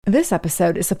This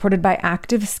episode is supported by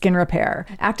Active Skin Repair.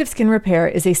 Active Skin Repair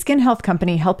is a skin health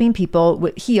company helping people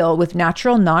heal with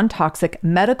natural, non-toxic,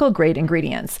 medical-grade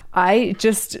ingredients. I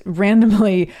just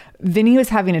randomly, Vinny was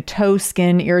having a toe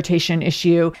skin irritation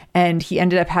issue, and he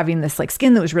ended up having this like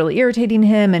skin that was really irritating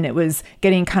him, and it was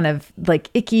getting kind of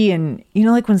like icky, and you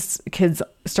know, like when kids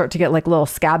start to get like little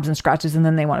scabs and scratches and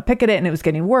then they want to pick at it, and it was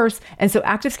getting worse. And so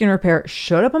Active Skin Repair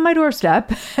showed up on my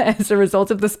doorstep as a result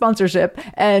of the sponsorship,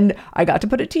 and I got to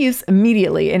put it to use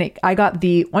immediately. And I got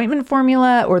the ointment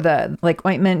formula, or the like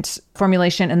ointment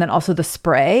formulation, and then also the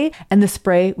spray, and the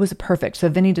spray was perfect. So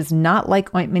Vinny does not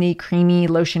like ointmenty, creamy,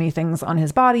 lotiony things on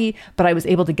his body, but I was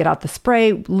able to get out the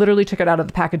spray, literally took it out of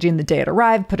the packaging the day it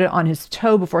arrived, put it on his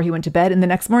toe before he went to bed. And the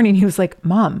next morning he was like,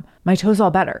 "Mom, my toe's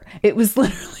all better." It was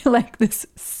literally like this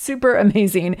super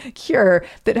amazing cure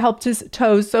that helped his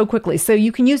toes so quickly. So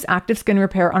you can use Active Skin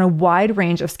Repair on a wide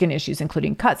range of skin issues,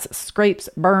 including cuts, scrapes,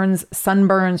 burns,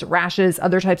 sunburns, rashes,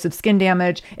 other types of skin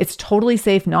damage. It's totally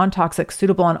safe, non-toxic,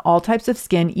 suitable on all types of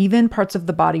skin, even parts of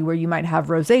the body where you might have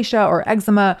rosacea or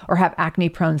eczema or have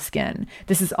acne-prone skin.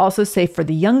 This is also safe for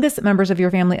the youngest members of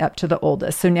your family up to the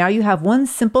oldest. So now you have one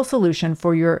simple solution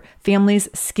for your family's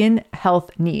skin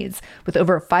health needs. With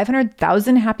over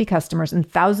 500,000 happy customers and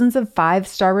thousands of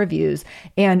 5-star reviews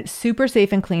and super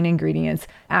safe and clean ingredients,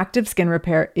 Active Skin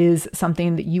Repair is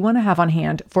something that you want to have on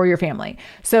hand for your family.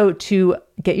 So to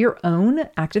get your own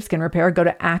Active Skin Repair, go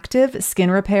to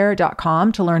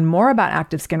activeskinrepair.com to learn more about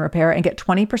Active Skin Repair and get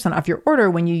 20% off your order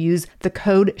when you use the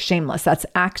code SHAMELESS. That's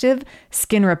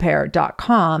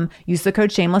activeskinrepair.com. Use the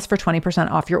code SHAMELESS for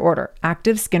 20% off your order.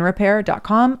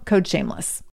 activeskinrepair.com, code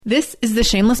SHAMELESS. This is the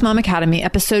Shameless Mom Academy,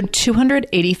 episode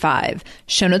 285.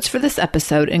 Show notes for this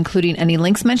episode, including any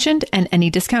links mentioned and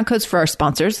any discount codes for our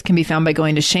sponsors, can be found by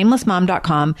going to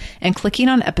shamelessmom.com and clicking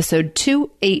on episode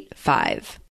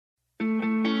 285.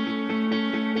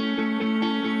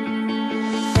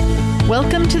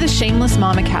 Welcome to the Shameless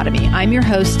Mom Academy. I'm your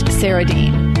host, Sarah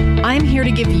Dean. I'm here to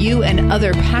give you and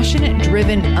other passionate,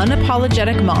 driven,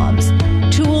 unapologetic moms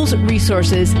tools,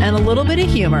 resources, and a little bit of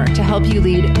humor to help you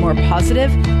lead more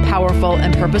positive, powerful,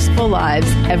 and purposeful lives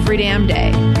every damn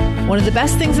day. One of the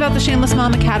best things about the Shameless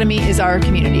Mom Academy is our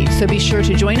community, so be sure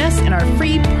to join us in our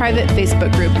free private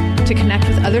Facebook group to connect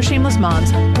with other shameless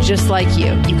moms just like you.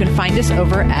 You can find us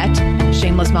over at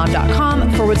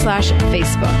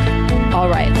shamelessmom.com/Facebook. All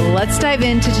right, let's dive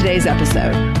into today's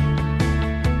episode.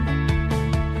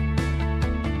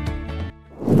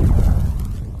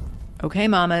 Okay,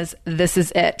 mamas, this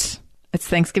is it. It's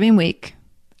Thanksgiving week.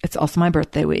 It's also my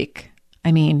birthday week.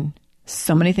 I mean,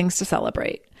 so many things to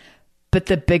celebrate. But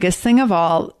the biggest thing of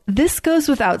all, this goes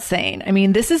without saying. I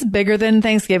mean, this is bigger than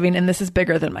Thanksgiving, and this is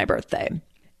bigger than my birthday.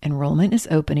 Enrollment is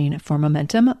opening for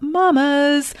Momentum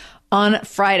Mamas on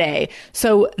Friday.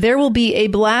 So there will be a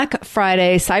Black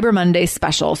Friday, Cyber Monday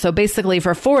special. So basically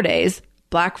for 4 days,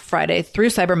 Black Friday through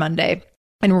Cyber Monday,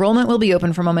 enrollment will be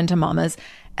open for Momentum Mamas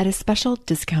at a special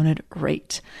discounted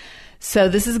rate. So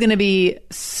this is going to be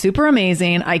super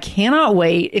amazing. I cannot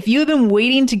wait. If you have been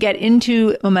waiting to get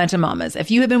into Momentum Mamas,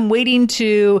 if you have been waiting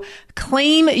to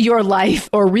claim your life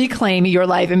or reclaim your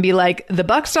life and be like, the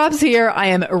buck stops here. I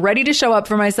am ready to show up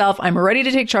for myself. I'm ready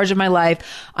to take charge of my life.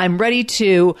 I'm ready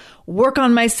to work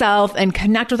on myself and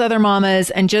connect with other mamas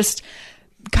and just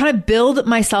kind of build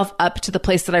myself up to the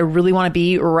place that I really want to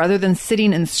be, rather than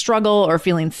sitting in struggle or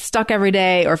feeling stuck every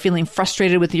day or feeling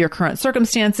frustrated with your current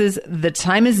circumstances. The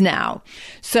time is now.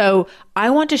 So I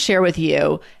want to share with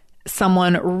you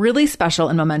someone really special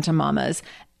in Momentum Mamas.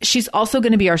 She's also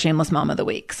going to be our Shameless Mom of the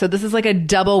Week. So this is like a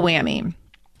double whammy.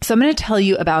 So I'm going to tell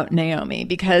you about Naomi,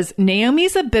 because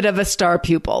Naomi's a bit of a star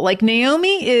pupil. Like,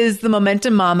 Naomi is the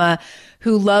Momentum Mama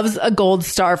who loves a gold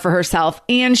star for herself,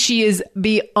 and she is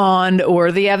beyond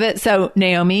worthy of it. So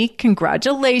Naomi,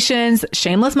 congratulations.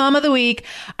 Shameless Mom of the Week.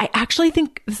 I actually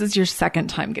think this is your second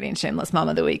time getting Shameless Mom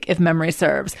of the Week, if memory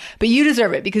serves, but you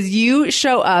deserve it because you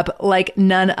show up like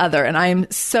none other. And I'm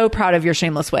so proud of your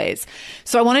shameless ways.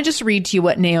 So I want to just read to you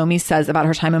what Naomi says about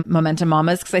her time in Momentum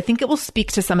Mamas, because I think it will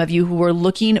speak to some of you who are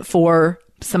looking for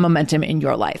some momentum in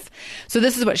your life. So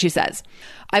this is what she says.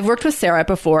 I've worked with Sarah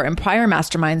before in prior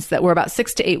masterminds that were about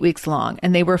 6 to 8 weeks long,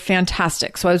 and they were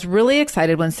fantastic. So I was really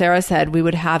excited when Sarah said we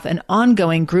would have an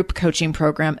ongoing group coaching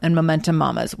program in Momentum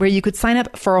Mamas where you could sign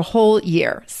up for a whole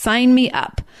year. Sign me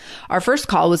up. Our first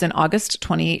call was in August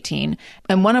 2018,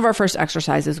 and one of our first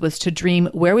exercises was to dream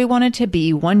where we wanted to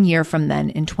be 1 year from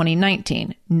then in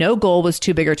 2019. No goal was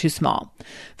too big or too small.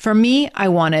 For me, I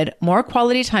wanted more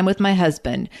quality time with my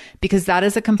husband because that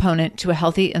is a component to a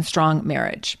healthy and strong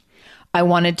marriage. I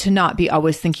wanted to not be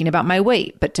always thinking about my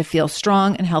weight, but to feel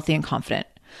strong and healthy and confident.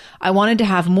 I wanted to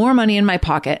have more money in my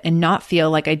pocket and not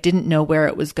feel like I didn't know where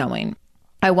it was going.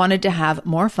 I wanted to have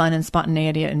more fun and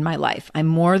spontaneity in my life. I'm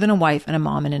more than a wife and a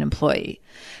mom and an employee.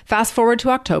 Fast forward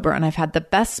to October, and I've had the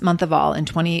best month of all in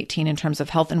 2018 in terms of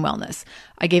health and wellness.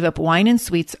 I gave up wine and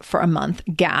sweets for a month.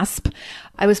 Gasp.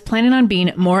 I was planning on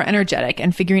being more energetic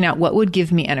and figuring out what would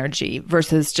give me energy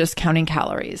versus just counting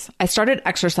calories. I started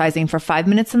exercising for 5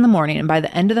 minutes in the morning, and by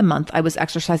the end of the month, I was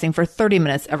exercising for 30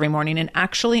 minutes every morning and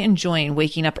actually enjoying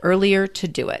waking up earlier to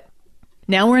do it.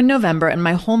 Now we're in November and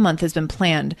my whole month has been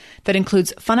planned. That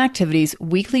includes fun activities,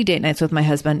 weekly date nights with my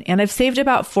husband, and I've saved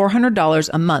about $400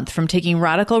 a month from taking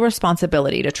radical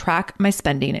responsibility to track my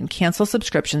spending and cancel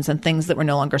subscriptions and things that were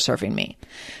no longer serving me.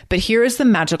 But here is the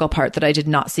magical part that I did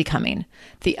not see coming.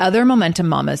 The other Momentum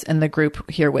Mamas in the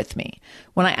group here with me.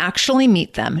 When I actually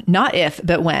meet them, not if,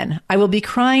 but when, I will be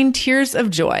crying tears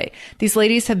of joy. These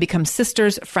ladies have become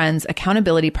sisters, friends,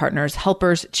 accountability partners,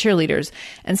 helpers, cheerleaders,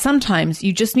 and sometimes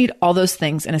you just need all those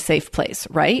things in a safe place,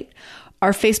 right?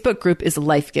 Our Facebook group is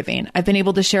life-giving. I've been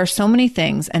able to share so many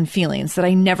things and feelings that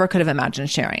I never could have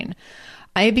imagined sharing.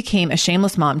 I became a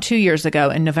shameless mom 2 years ago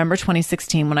in November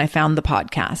 2016 when I found the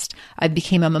podcast. I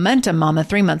became a Momentum Mama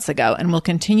 3 months ago and will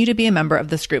continue to be a member of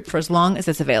this group for as long as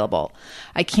it's available.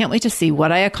 I can't wait to see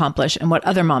what I accomplish and what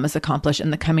other mamas accomplish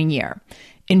in the coming year.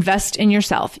 Invest in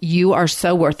yourself. You are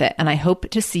so worth it, and I hope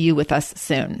to see you with us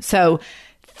soon. So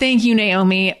thank you,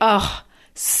 Naomi. Oh,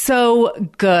 so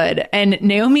good. And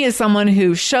Naomi is someone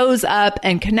who shows up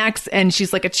and connects, and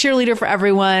she's like a cheerleader for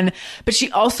everyone, but she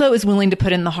also is willing to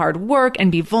put in the hard work and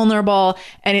be vulnerable.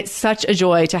 And it's such a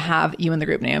joy to have you in the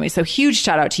group, Naomi. So huge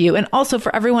shout out to you. And also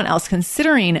for everyone else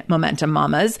considering Momentum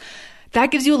Mamas,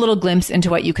 that gives you a little glimpse into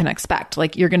what you can expect.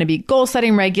 Like you're going to be goal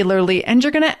setting regularly and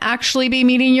you're going to actually be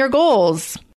meeting your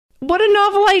goals. What a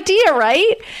novel idea,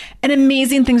 right? And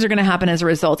amazing things are going to happen as a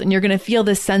result. And you're going to feel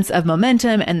this sense of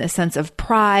momentum and this sense of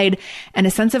pride and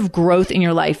a sense of growth in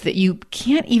your life that you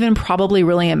can't even probably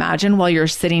really imagine while you're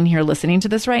sitting here listening to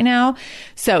this right now.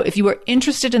 So if you were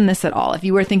interested in this at all, if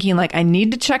you were thinking like, I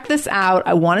need to check this out,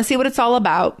 I want to see what it's all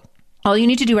about, all you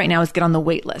need to do right now is get on the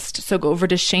wait list. So go over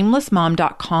to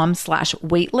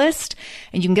shamelessmom.com/waitlist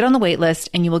and you can get on the wait list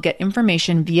and you will get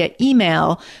information via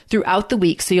email throughout the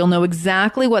week. So you'll know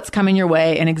exactly what's coming your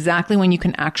way and exactly when you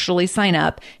can actually sign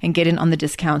up and get in on the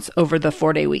discounts over the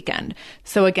 4-day weekend.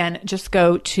 So again, just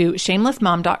go to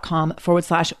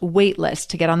shamelessmom.com/waitlist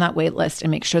to get on that wait list and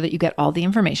make sure that you get all the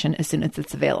information as soon as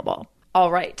it's available. All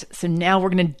right. So now we're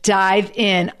going to dive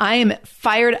in. I am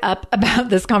fired up about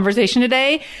this conversation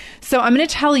today. So I'm going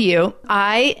to tell you,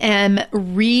 I am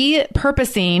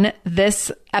repurposing this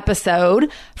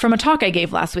episode from a talk I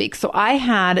gave last week. So I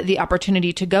had the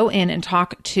opportunity to go in and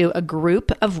talk to a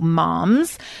group of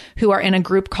moms who are in a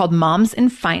group called Moms in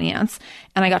Finance.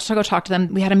 And I got to go talk to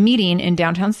them. We had a meeting in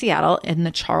downtown Seattle in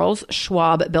the Charles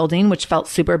Schwab building, which felt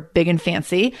super big and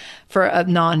fancy for a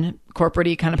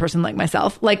non-corporate-y kind of person like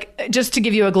myself. Like, just to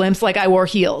give you a glimpse, like I wore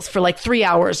heels for like 3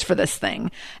 hours for this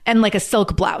thing and like a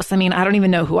silk blouse. I mean, I don't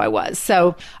even know who I was.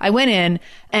 So I went in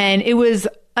and it was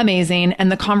amazing.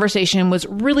 And the conversation was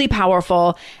really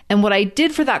powerful. And what I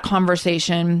did for that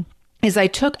conversation is I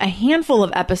took a handful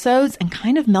of episodes and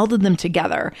kind of melded them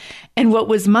together. And what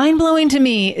was mind-blowing to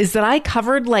me is that I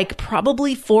covered like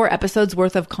probably 4 episodes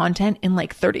worth of content in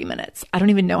like 30 minutes. I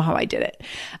don't even know how I did it.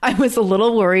 I was a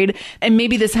little worried, and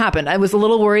maybe this happened. I was a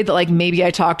little worried that like maybe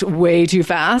I talked way too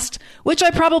fast, which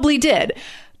I probably did.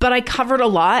 But I covered a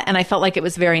lot and I felt like it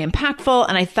was very impactful.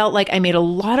 And I felt like I made a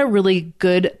lot of really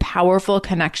good, powerful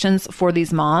connections for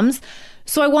these moms.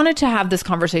 So I wanted to have this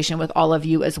conversation with all of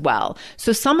you as well.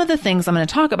 So some of the things I'm going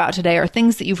to talk about today are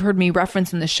things that you've heard me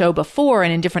reference in the show before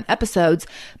and in different episodes,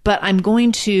 but I'm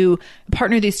going to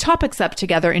partner these topics up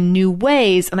together in new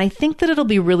ways. And I think that it'll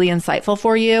be really insightful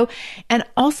for you. And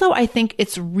also, I think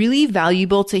it's really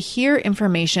valuable to hear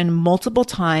information multiple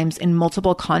times in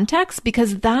multiple contexts,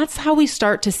 because that's how we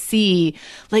start to see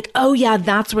like, oh yeah,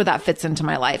 that's where that fits into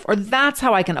my life, or that's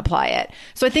how I can apply it.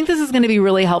 So I think this is going to be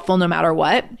really helpful no matter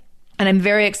what. And I'm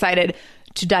very excited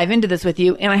to dive into this with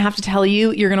you. And I have to tell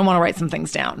you, you're going to want to write some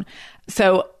things down.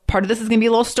 So part of this is going to be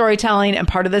a little storytelling, and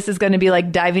part of this is going to be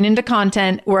like diving into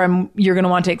content where you're going to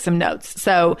want to take some notes.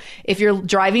 So if you're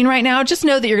driving right now, just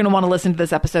know that you're going to want to listen to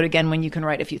this episode again when you can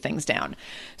write a few things down.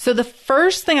 So the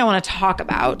first thing I want to talk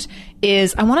about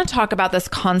is I want to talk about this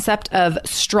concept of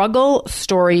struggle,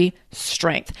 story,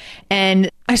 strength.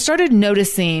 And I started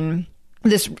noticing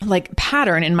this like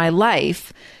pattern in my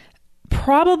life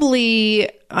probably,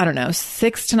 I don't know,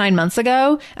 6 to 9 months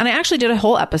ago. And I actually did a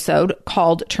whole episode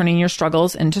called Turning Your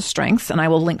Struggles into Strengths. And I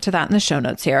will link to that in the show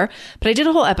notes here. But I did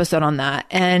a whole episode on that.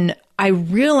 And I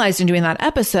realized in doing that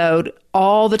episode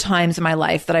all the times in my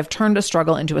life that I've turned a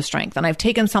struggle into a strength. And I've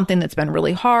taken something that's been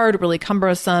really hard, really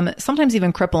cumbersome, sometimes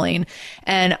even crippling,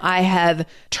 and I have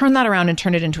turned that around and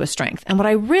turned it into a strength. And what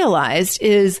I realized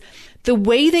is the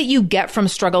way that you get from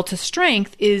struggle to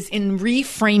strength is in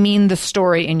reframing the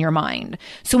story in your mind.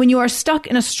 So when you are stuck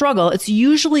in a struggle, it's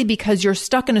usually because you're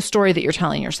stuck in a story that you're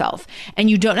telling yourself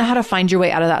and you don't know how to find your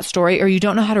way out of that story, or you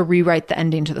don't know how to rewrite the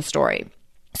ending to the story.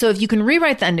 So if you can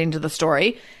rewrite the ending to the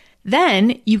story,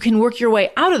 then you can work your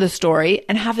way out of the story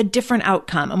and have a different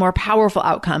outcome, a more powerful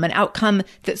outcome, an outcome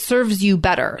that serves you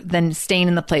better than staying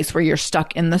in the place where you're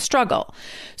stuck in the struggle.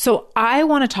 So I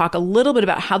want to talk a little bit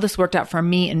about how this worked out for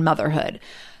me in motherhood.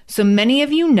 So many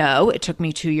of you know it took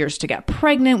me 2 years to get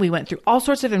pregnant. We went through all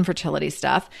sorts of infertility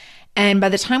stuff. And by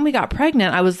the time we got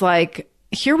pregnant, I was like,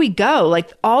 here we go.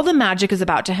 Like all the magic is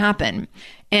about to happen.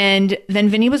 And then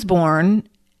Vinny was born,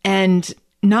 and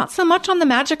not so much on the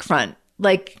magic front,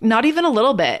 like not even a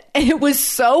little bit. And it was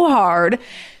so hard,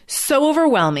 so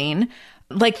overwhelming.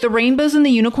 Like the rainbows and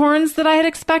the unicorns that I had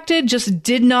expected just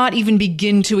did not even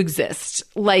begin to exist,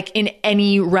 like in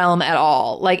any realm at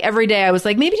all. Like every day I was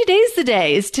like, maybe today's the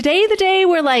day. Is today the day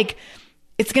where like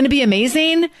it's going to be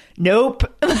amazing? Nope.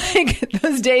 Like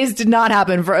those days did not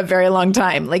happen for a very long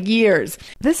time, like years.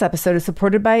 This episode is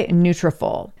supported by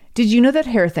Nutrafol. Did you know that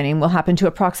hair thinning will happen to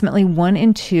approximately 1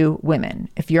 in 2 women?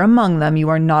 If you're among them, you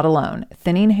are not alone.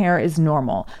 Thinning hair is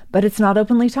normal, but it's not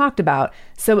openly talked about,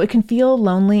 so it can feel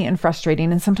lonely and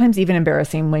frustrating and sometimes even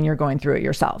embarrassing when you're going through it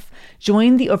yourself.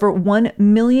 Join the over 1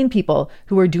 million people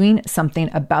who are doing something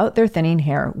about their thinning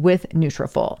hair with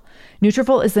Nutrafol.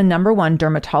 Nutrafol is the #1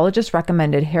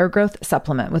 dermatologist-recommended hair growth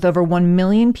supplement, with over 1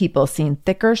 million people seeing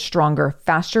thicker, stronger,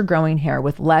 faster-growing hair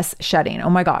with less shedding. Oh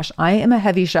my gosh, I am a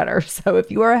heavy shedder, so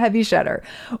if you are a heavy shedder,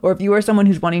 or if you are someone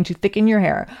who's wanting to thicken your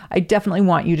hair, I definitely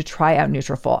want you to try out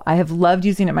Nutrafol. I have loved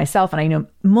using it myself, and I know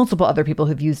multiple other people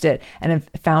who've used it and have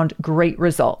found great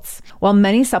results. While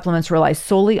many supplements rely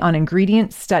solely on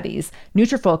ingredient studies,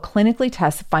 Nutrafol clinically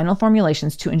tests final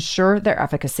formulations to ensure their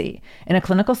efficacy. In a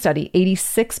clinical study,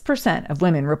 86% of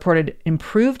women reported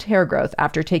improved hair growth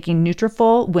after taking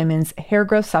Nutrafol Women's Hair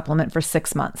Growth Supplement for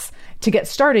 6 months. To get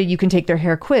started, you can take their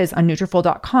hair quiz on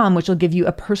Nutrafol.com, which will give you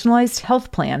a personalized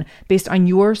health plan based on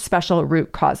your special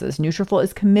root causes. Nutrafol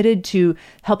is committed to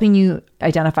helping you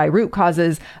identify root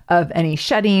causes of any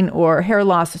shedding or hair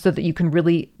loss so that you can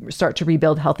really start to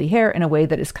rebuild healthy hair in a way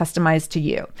that is customized to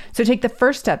you. So take the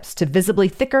first steps to visibly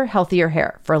thicker, healthier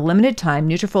hair. For a limited time,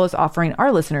 Nutrafol is offering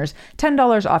our listeners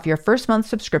 $10 off your first month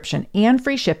subscription and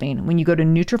free shipping when you go to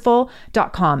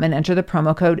Nutrafol.com and enter the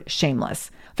promo code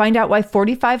SHAMELESS. Find out why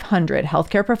 4,500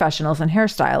 healthcare professionals and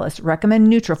hairstylists recommend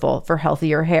Nutrafol for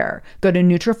healthier hair. Go to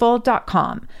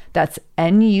Nutrafol.com. That's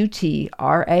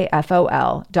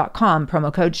Nutrafol.com,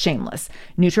 promo code SHAMELESS.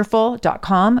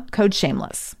 Nutrafol.com, code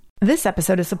SHAMELESS. This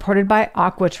episode is supported by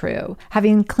AquaTrue.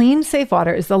 Having clean, safe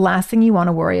water is the last thing you want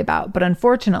to worry about. But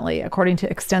unfortunately, according to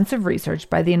extensive research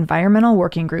by the Environmental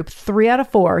Working Group, 3 out of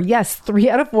 4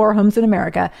 homes in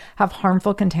America have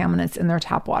harmful contaminants in their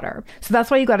tap water. So that's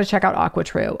why you got to check out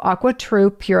AquaTrue.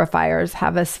 AquaTrue purifiers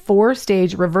have a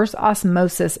 4-stage reverse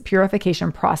osmosis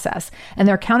purification process. And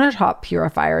their countertop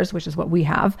purifiers, which is what we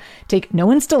have, take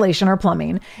no installation or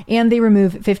plumbing, and they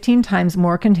remove 15 times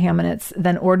more contaminants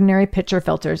than ordinary pitcher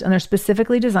filters. And they're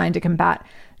specifically designed to combat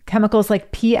chemicals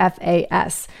like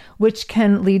PFAS, which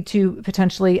can lead to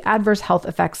potentially adverse health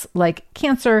effects like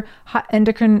cancer,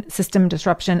 endocrine system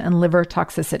disruption, and liver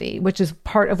toxicity, which is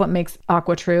part of what makes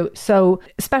AquaTrue so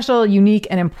special, unique,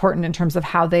 and important in terms of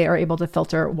how they are able to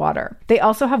filter water. They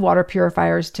also have water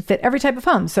purifiers to fit every type of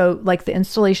home. So like the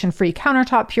installation-free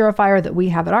countertop purifier that we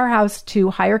have at our house to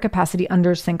higher capacity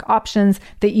under sink options.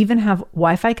 They even have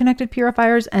Wi-Fi connected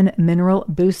purifiers and mineral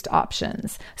boost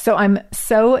options. So I'm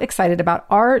so excited about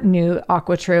our new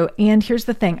AquaTrue. And here's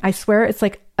the thing, I swear it's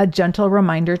like a gentle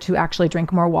reminder to actually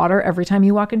drink more water every time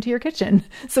you walk into your kitchen.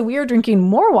 So we are drinking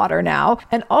more water now,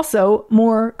 and also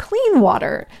more clean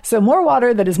water. So more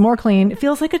water that is more clean. It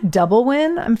feels like a double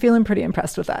win. I'm feeling pretty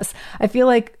impressed with us. I feel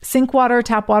like sink water,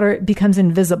 tap water becomes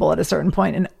invisible at a certain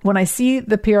point. And when I see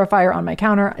the purifier on my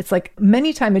counter, it's like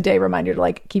many times a day reminder to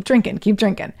like, keep drinking, keep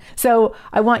drinking. So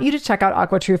I want you to check out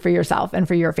AquaTrue for yourself and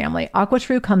for your family.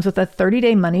 AquaTrue comes with a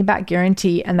 30-day money-back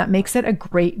guarantee, and that makes it a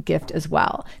great gift as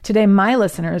well. Today, my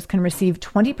listeners listeners can receive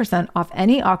 20% off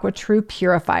any AquaTrue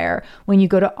purifier when you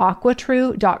go to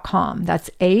aquatrue.com.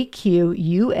 That's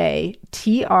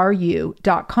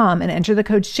AQUATRU.com and enter the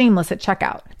code shameless at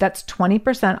checkout. That's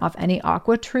 20% off any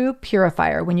AquaTrue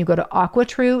purifier when you go to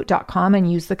aquatrue.com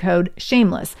and use the code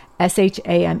shameless, SHAMELESS.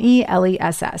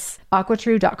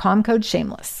 aquatrue.com, code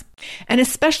shameless. And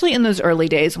especially in those early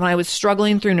days when I was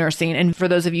struggling through nursing, and for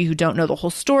those of you who don't know the whole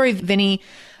story, Vinny,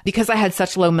 because I had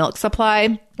such low milk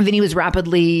supply, Vinny was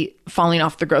rapidly falling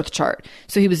off the growth chart.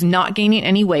 So he was not gaining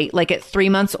any weight. Like at 3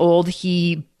 months old,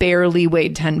 he barely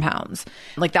weighed 10 pounds.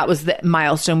 Like that was the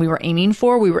milestone we were aiming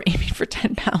for. We were aiming for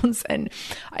 10 pounds. And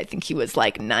I think he was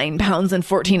like 9 pounds and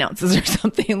 14 ounces or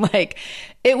something. Like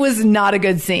it was not a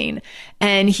good scene.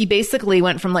 And he basically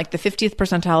went from like the 50th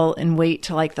percentile in weight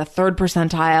to like the 3rd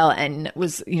percentile and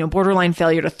was, borderline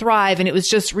failure to thrive. And it was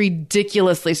just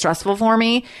ridiculously stressful for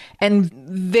me and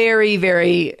very,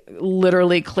 very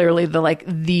literally, clearly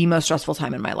the most stressful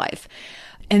time in my life.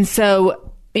 And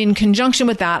so in conjunction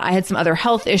with that, I had some other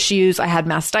health issues. I had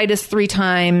mastitis 3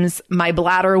 times. My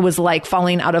bladder was like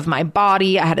falling out of my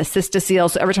body. I had a cystocele.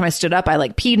 So every time I stood up, I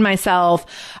like peed myself.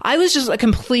 I was just a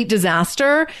complete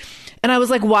disaster. And I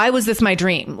was like, why was this my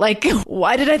dream? Like,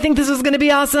 why did I think this was going to be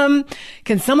awesome?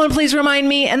 Can someone please remind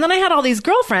me? And then I had all these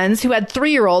girlfriends who had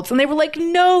 3-year-olds and they were like,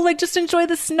 no, like just enjoy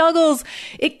the snuggles.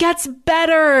 It gets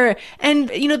better. And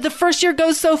the first year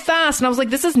goes so fast. And I was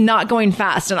like, this is not going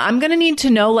fast. And I'm going to need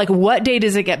to know like, what day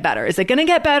does it get better? Is it going to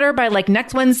get better by like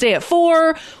next Wednesday at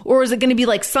 4? Or is it going to be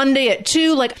like Sunday at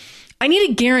 2? Like, I need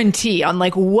a guarantee on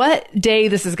like what day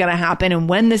this is going to happen and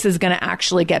when this is going to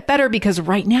actually get better, because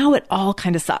right now it all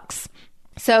kind of sucks.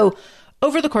 So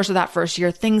over the course of that first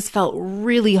year, things felt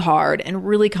really hard and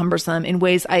really cumbersome in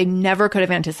ways I never could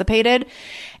have anticipated.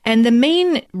 And the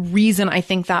main reason I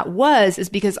think that is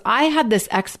because I had this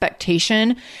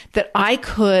expectation that I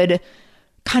could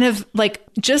kind of like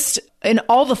just in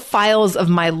all the files of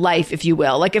my life, if you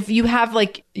will, like if you have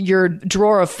like your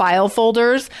drawer of file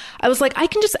folders, I was like, I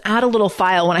can just add a little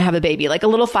file when I have a baby, like a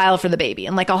little file for the baby.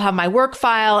 And like, I'll have my work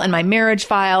file and my marriage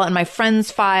file and my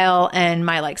friends file and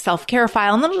my like self-care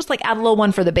file. And then I'll just like add a little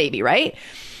one for the baby. Right.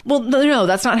 Well, no,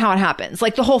 that's not how it happens.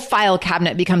 Like the whole file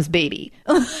cabinet becomes baby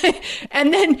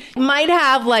and then might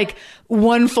have like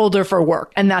one folder for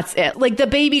work and that's it. Like the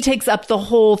baby takes up the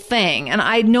whole thing.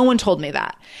 And no one told me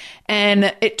that.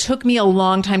 And it took me a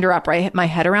long time to wrap my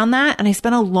head around that. And I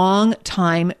spent a long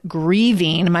time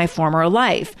grieving my former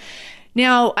life.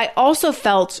 Now, I also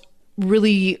felt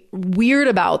really weird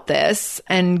about this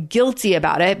and guilty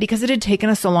about it because it had taken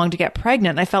us so long to get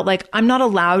pregnant. I felt like I'm not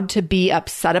allowed to be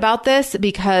upset about this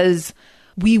because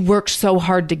we worked so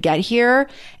hard to get here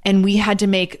and we had to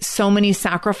make so many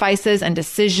sacrifices and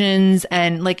decisions.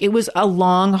 And like, it was a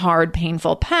long, hard,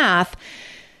 painful path.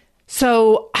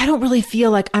 So I don't really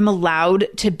feel like I'm allowed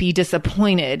to be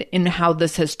disappointed in how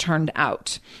this has turned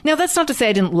out. Now, that's not to say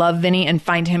I didn't love Vinny and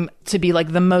find him to be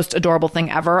like the most adorable thing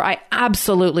ever. I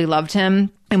absolutely loved him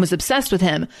and was obsessed with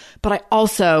him. But I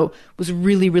also was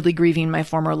really, really grieving my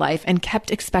former life and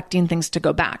kept expecting things to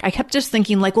go back. I kept just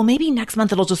thinking like, well, maybe next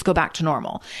month it'll just go back to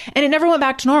normal. And it never went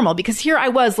back to normal because here I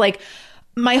was like,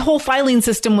 my whole filing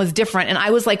system was different and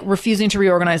I was like refusing to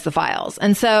reorganize the files.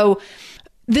 And so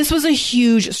this was a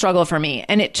huge struggle for me.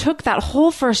 And it took that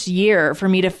whole first year for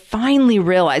me to finally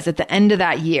realize at the end of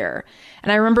that year.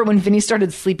 And I remember when Vinny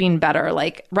started sleeping better,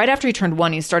 like right after he turned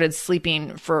 1, he started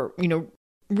sleeping for,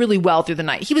 really well through the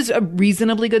night. He was a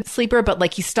reasonably good sleeper, but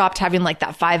like he stopped having like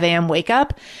that 5 a.m. wake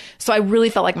up. So I really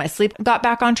felt like my sleep got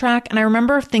back on track. And I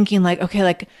remember thinking like, okay,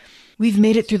 like we've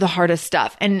made it through the hardest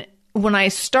stuff. And when I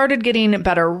started getting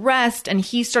better rest and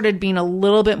he started being a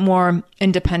little bit more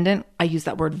independent, I use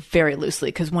that word very loosely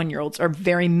because 1-year-olds are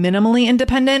very minimally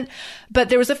independent, but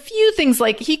there was a few things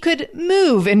like he could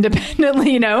move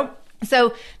independently,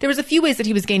 So there was a few ways that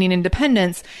he was gaining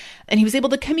independence and he was able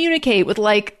to communicate with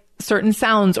like certain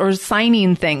sounds or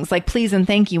signing things like please and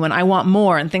thank you and I want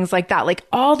more and things like that. Like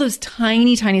all those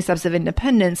tiny, tiny steps of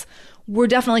independence were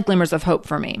definitely glimmers of hope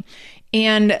for me.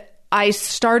 And I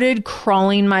started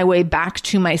crawling my way back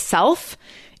to myself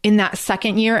in that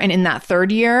second year and in that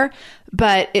third year,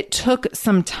 but it took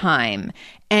some time.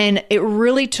 And it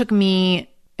really took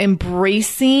me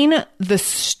embracing the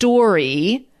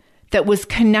story that was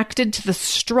connected to the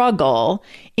struggle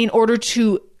in order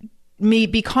to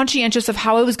be conscientious of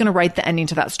how I was going to write the ending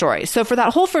to that story. So for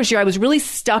that whole first year, I was really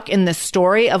stuck in this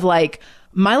story of like,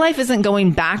 my life isn't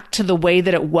going back to the way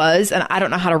that it was, and I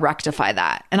don't know how to rectify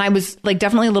that. And I was like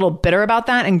definitely a little bitter about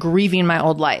that and grieving my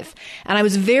old life. And I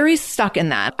was very stuck in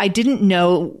that. I didn't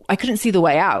know, I couldn't see the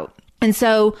way out. And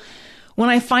so when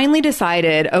I finally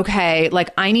decided, okay, like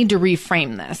I need to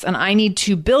reframe this and I need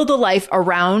to build a life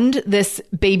around this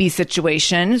baby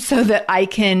situation so that I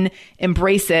can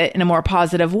embrace it in a more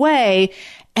positive way.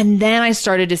 And then I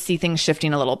started to see things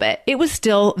shifting a little bit. It was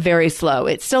still very slow.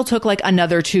 It still took like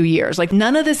another 2 years. Like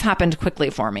none of this happened quickly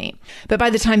for me. But by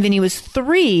the time Vinny was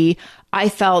 3, I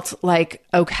felt like,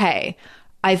 okay,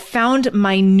 I found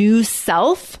my new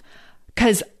self,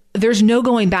 because there's no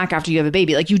going back after you have a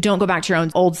baby. Like you don't go back to your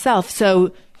own old self.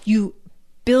 So you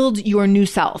build your new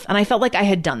self. And I felt like I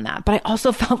had done that, but I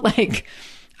also felt like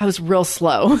I was real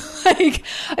slow. Like,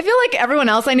 I feel like everyone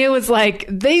else I knew was like,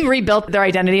 they rebuilt their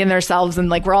identity and themselves and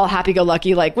like, we're all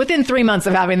happy-go-lucky, like within 3 months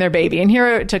of having their baby. And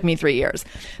here it took me 3 years.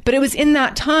 But it was in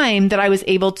that time that I was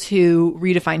able to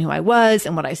redefine who I was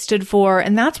and what I stood for.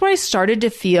 And that's where I started to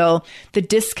feel the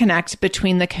disconnect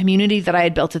between the community that I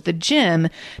had built at the gym,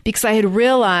 because I had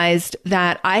realized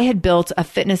that I had built a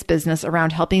fitness business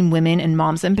around helping women and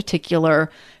moms in particular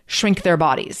shrink their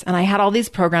bodies. And I had all these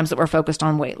programs that were focused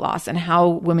on weight loss and how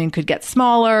women could get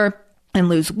smaller and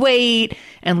lose weight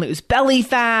and lose belly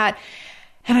fat.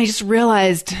 And I just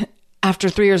realized after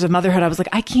 3 years of motherhood, I was like,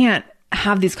 I can't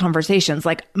have these conversations.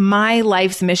 Like my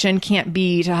life's mission can't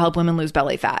be to help women lose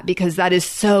belly fat, because that is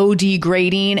so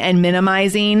degrading and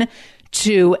minimizing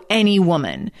to any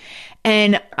woman.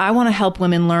 And I want to help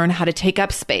women learn how to take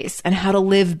up space and how to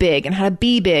live big and how to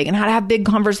be big and how to have big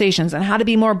conversations and how to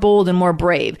be more bold and more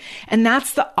brave. And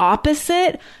that's the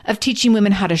opposite of teaching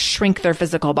women how to shrink their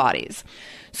physical bodies.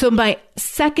 So my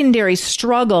secondary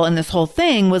struggle in this whole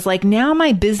thing was like, now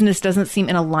my business doesn't seem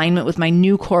in alignment with my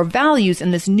new core values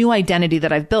and this new identity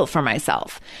that I've built for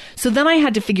myself. So then I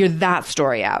had to figure that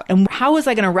story out. And how was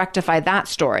I going to rectify that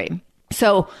story?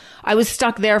 So I was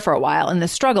stuck there for a while in the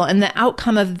struggle. And the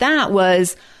outcome of that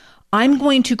was, I'm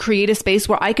going to create a space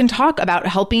where I can talk about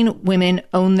helping women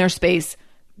own their space,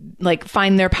 like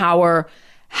find their power,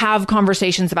 have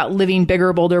conversations about living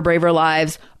bigger, bolder, braver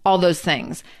lives, all those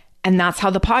things. And that's how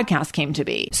the podcast came to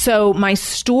be. So my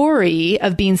story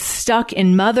of being stuck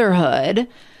in motherhood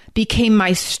became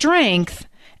my strength.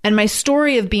 And my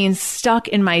story of being stuck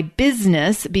in my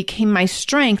business became my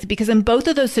strength, because in both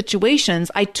of those situations,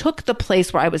 I took the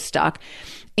place where I was stuck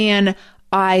and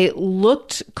I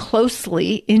looked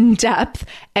closely in depth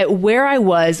at where I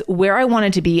was, where I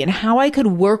wanted to be, and how I could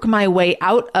work my way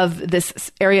out of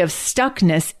this area of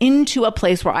stuckness into a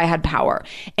place where I had power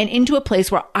and into a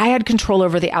place where I had control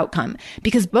over the outcome.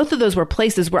 Because both of those were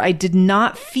places where I did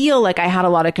not feel like I had a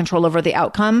lot of control over the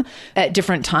outcome at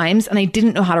different times, and I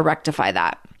didn't know how to rectify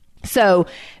that. So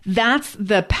that's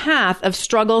the path of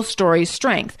struggle, story,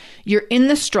 strength. You're in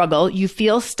the struggle, you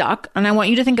feel stuck. And I want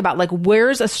you to think about like,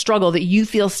 where's a struggle that you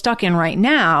feel stuck in right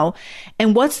now?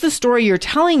 And what's the story you're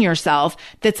telling yourself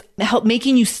that's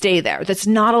making you stay there, that's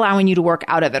not allowing you to work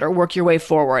out of it or work your way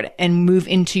forward and move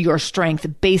into your strength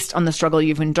based on the struggle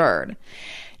you've endured?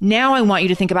 Now I want you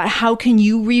to think about, how can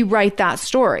you rewrite that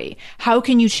story? How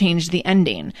can you change the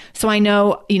ending? So I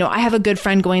know, I have a good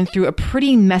friend going through a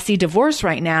pretty messy divorce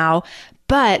right now,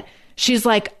 but she's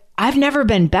like, I've never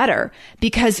been better,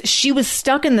 because she was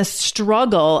stuck in the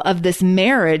struggle of this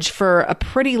marriage for a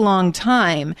pretty long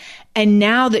time. And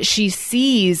now that she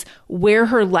sees where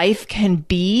her life can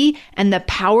be and the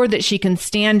power that she can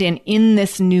stand in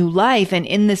this new life and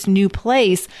in this new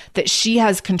place that she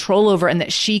has control over and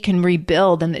that she can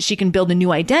rebuild and that she can build a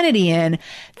new identity in,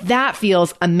 that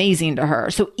feels amazing to her.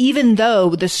 So even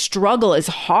though the struggle is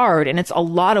hard and it's a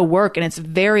lot of work and it's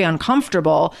very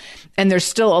uncomfortable, and there's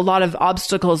still a lot of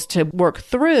obstacles to work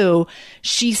through,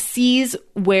 she sees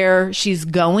where she's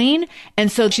going. And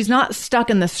so she's not stuck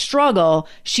in the struggle.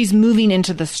 She's moving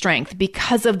into the strength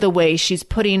because of the way she's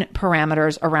putting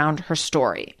parameters around her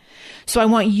story. So I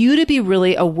want you to be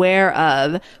really aware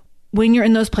of, when you're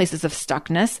in those places of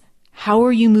stuckness, how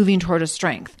are you moving toward a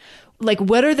strength? Like,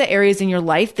 what are the areas in your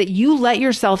life that you let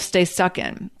yourself stay stuck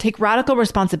in? Take radical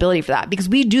responsibility for that, because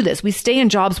we do this. We stay in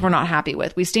jobs we're not happy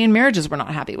with. We stay in marriages we're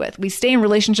not happy with. We stay in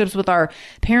relationships with our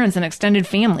parents and extended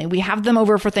family. We have them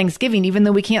over for Thanksgiving, even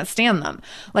though we can't stand them.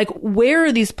 Like, where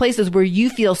are these places where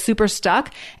you feel super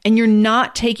stuck and you're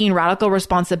not taking radical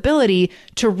responsibility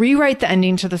to rewrite the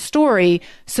ending to the story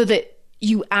so that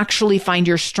you actually find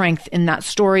your strength in that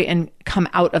story and come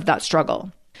out of that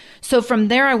struggle? So from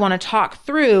there, I want to talk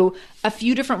through a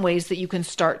few different ways that you can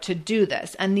start to do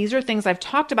this. And these are things I've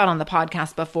talked about on the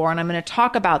podcast before, and I'm going to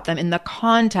talk about them in the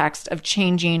context of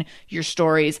changing your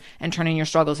stories and turning your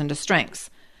struggles into strengths.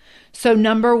 So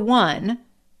number 1,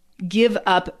 give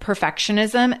up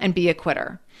perfectionism and be a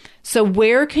quitter. So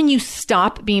where can you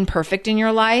stop being perfect in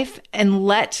your life and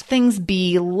let things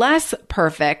be less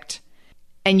perfect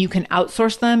and you can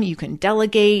outsource them, you can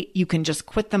delegate, you can just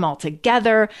quit them all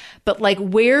together. But like,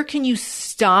 where can you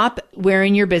stop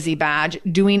wearing your busy badge,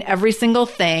 doing every single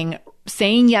thing,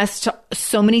 saying yes to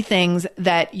so many things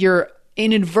that you're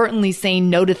inadvertently saying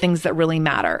no to things that really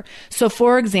matter? So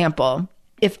for example,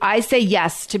 if I say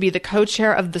yes to be the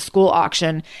co-chair of the school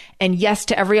auction, and yes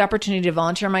to every opportunity to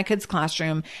volunteer in my kids'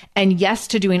 classroom, and yes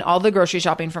to doing all the grocery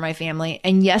shopping for my family,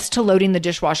 and yes to loading the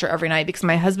dishwasher every night because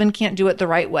my husband can't do it the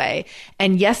right way,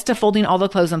 and yes to folding all the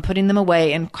clothes and putting them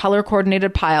away in color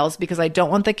coordinated piles because I don't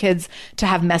want the kids to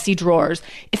have messy drawers.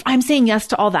 If I'm saying yes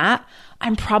to all that,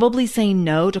 I'm probably saying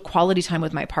no to quality time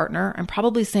with my partner. I'm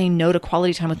probably saying no to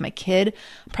quality time with my kid.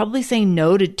 I'm probably saying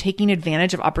no to taking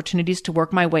advantage of opportunities to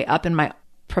work my way up in my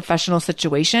professional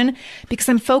situation because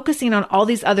I'm focusing on all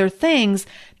these other things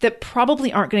that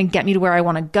probably aren't going to get me to where I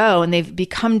want to go. And they've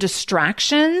become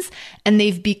distractions and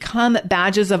they've become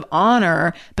badges of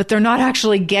honor, but they're not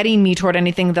actually getting me toward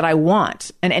anything that I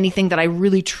want and anything that I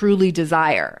really truly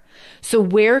desire. So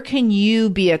where can you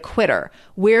be a quitter?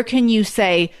 Where can you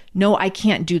say, no, I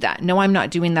can't do that. No, I'm not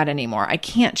doing that anymore. I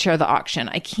can't chair the auction.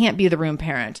 I can't be the room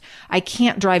parent. I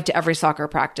can't drive to every soccer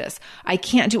practice. I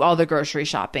can't do all the grocery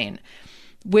shopping.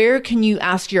 Where can you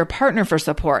ask your partner for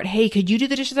support? Hey, could you do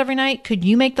the dishes every night? Could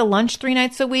you make the lunch 3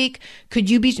 nights a week?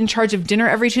 Could you be in charge of dinner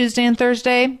every Tuesday and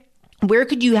Thursday? Where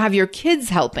could you have your kids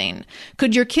helping?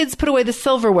 Could your kids put away the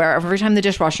silverware every time the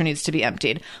dishwasher needs to be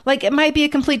emptied? Like, it might be a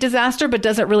complete disaster, but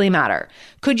does it really matter?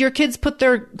 Could your kids put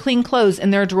their clean clothes in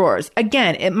their drawers?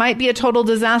 Again, it might be a total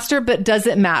disaster, but does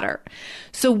it matter?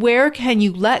 So where can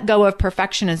you let go of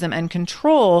perfectionism and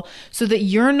control so that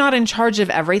you're not in charge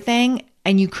of everything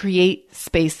and you create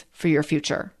space for your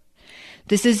future?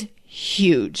 This is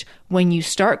huge. When you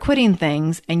start quitting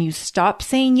things and you stop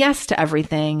saying yes to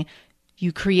everything,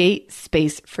 you create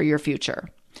space for your future.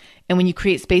 And when you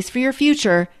create space for your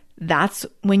future, that's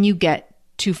when you get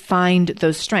to find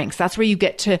those strengths. That's where you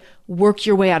get to work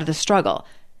your way out of the struggle,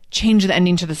 change the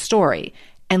ending to the story,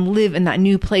 and live in that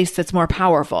new place that's more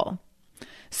powerful.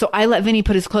 So I let Vinny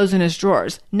put his clothes in his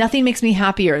drawers. Nothing makes me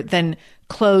happier than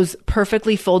clothes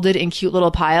perfectly folded in cute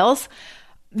little piles.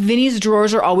 Vinny's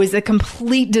drawers are always a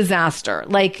complete disaster.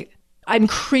 Like, I'm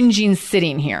cringing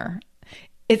sitting here.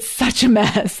 It's such a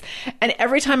mess. And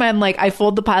every time I'm like, I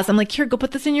fold the piles, I'm like, here, go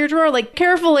put this in your drawer, like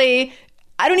carefully.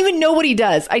 I don't even know what he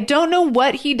does. I don't know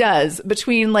what he does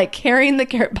between like carrying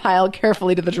the pile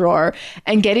carefully to the drawer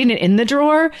and getting it in the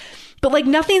drawer. But like,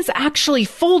 nothing's actually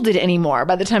folded anymore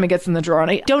by the time it gets in the drawer.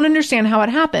 And I don't understand how it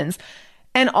happens.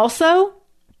 And also,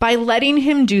 by letting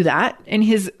him do that in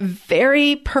his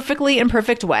very perfectly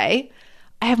imperfect way,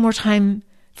 I have more time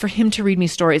for him to read me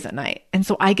stories at night. And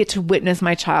so I get to witness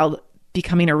my child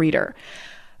becoming a reader.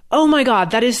 Oh my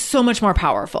God, that is so much more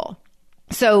powerful.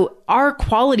 So our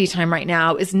quality time right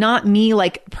now is not me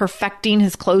like perfecting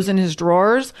his clothes in his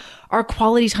drawers. Our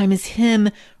quality time is him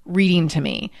reading to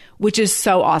me, which is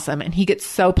so awesome. And he gets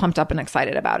so pumped up and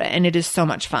excited about it. And it is so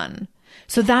much fun.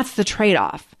 So that's the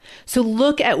trade-off. So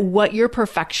look at what your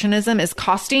perfectionism is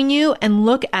costing you and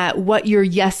look at what your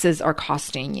yeses are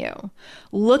costing you.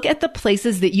 Look at the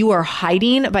places that you are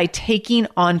hiding by taking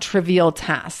on trivial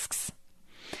tasks.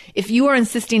 If you are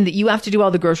insisting that you have to do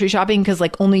all the grocery shopping because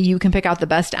like only you can pick out the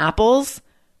best apples,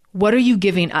 what are you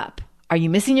giving up? Are you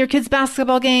missing your kid's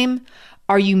basketball game?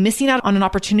 Are you missing out on an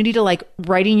opportunity to like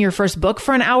writing your first book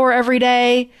for an hour every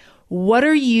day? What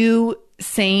are you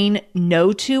saying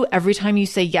no to every time you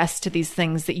say yes to these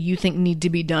things that you think need to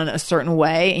be done a certain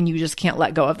way and you just can't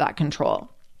let go of that control?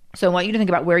 So I want you to think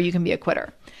about where you can be a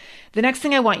quitter. The next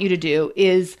thing I want you to do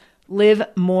is live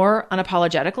more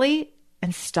unapologetically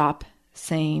and stop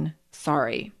saying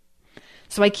sorry.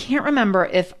 So I can't remember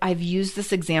if I've used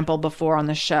this example before on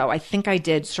the show. I think I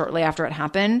did shortly after it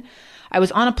happened. I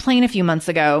was on a plane a few months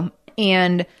ago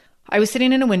and I was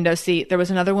sitting in a window seat. There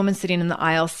was another woman sitting in the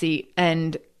aisle seat,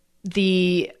 and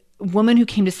the woman who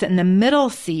came to sit in the middle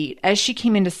seat, as she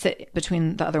came in to sit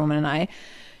between the other woman and I,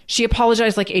 she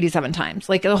apologized like 87 times.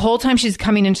 Like the whole time she's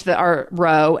coming into our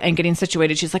row and getting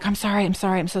situated, she's like, I'm so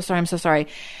sorry.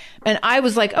 And I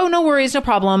was like, oh, no worries, no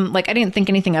problem. Like I didn't think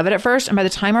anything of it at first. And by the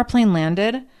time our plane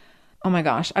landed, oh my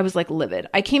gosh, I was like livid.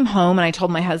 I came home and I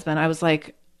told my husband,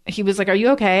 he was like, are you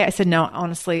okay? I said, no,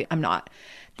 honestly, I'm not.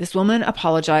 This woman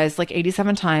apologized like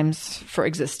 87 times for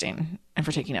existing and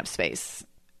for taking up space.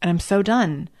 And I'm so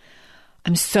done.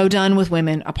 I'm so done with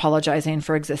women apologizing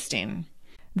for existing.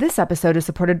 This episode is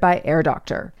supported by Air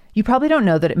Doctor. You probably don't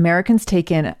know that Americans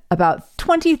take in about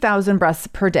 20,000 breaths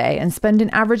per day and spend an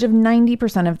average of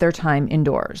 90% of their time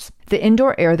indoors. The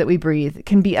indoor air that we breathe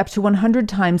can be up to 100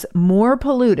 times more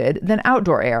polluted than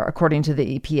outdoor air, according to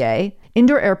the EPA.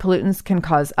 Indoor air pollutants can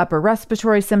cause upper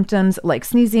respiratory symptoms like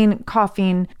sneezing,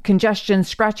 coughing, congestion,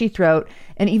 scratchy throat,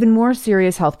 and even more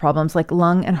serious health problems like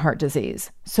lung and heart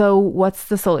disease. So what's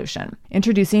the solution?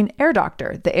 Introducing Air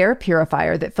Doctor, the air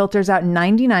purifier that filters out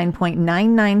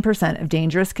 99.99% of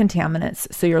dangerous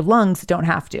contaminants so your lungs don't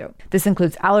have to. This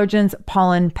includes allergens,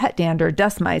 pollen, pet dander,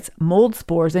 dust mites, mold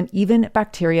spores, and even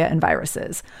bacteria and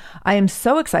viruses. I am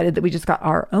so excited that we just got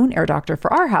our own Air Doctor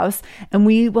for our house, and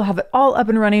we will have it all up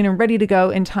and running and ready to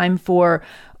go in time for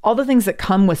all the things that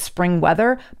come with spring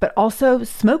weather, but also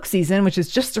smoke season, which is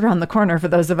just around the corner for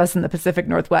those of us in the Pacific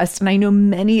Northwest. And I know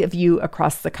many of you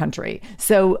across the country.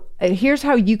 So here's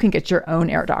how you can get your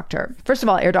own Air Doctor. First of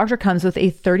all, Air Doctor comes with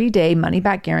a 30-day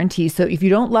money-back guarantee. So if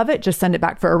you don't love it, just send it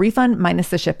back for a refund minus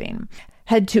the shipping.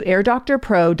 Head to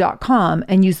airdoctorpro.com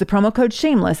and use the promo code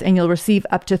shameless, and you'll receive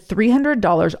up to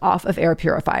 $300 off of air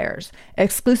purifiers.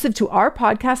 Exclusive to our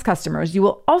podcast customers, you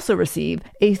will also receive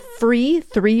a free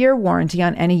 3-year warranty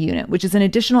on any unit, which is an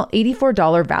additional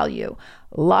 $84 value.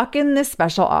 Lock in this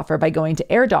special offer by going to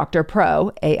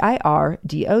airdoctorpro,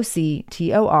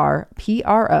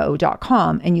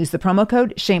 airdoctorpro.com, and use the promo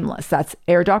code shameless. That's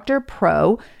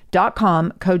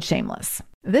airdoctorpro.com, code shameless.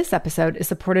 This episode is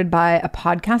supported by a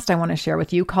podcast I want to share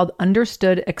with you called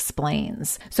Understood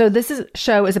Explains. So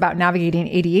show is about navigating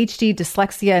ADHD,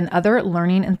 dyslexia, and other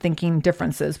learning and thinking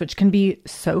differences, which can be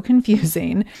so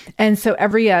confusing. And so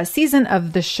every season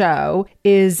of the show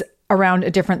is around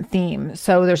a different theme.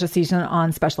 So there's a season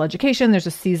on special education, there's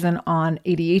a season on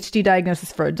ADHD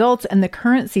diagnosis for adults, and the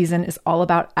current season is all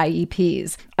about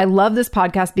IEPs. I love this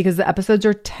podcast because the episodes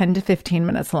are 10 to 15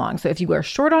 minutes long. So if you are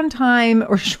short on time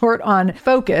or short on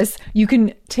focus, you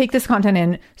can take this content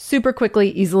in super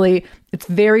quickly, easily. It's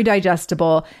very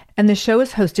digestible. And the show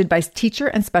is hosted by teacher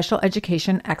and special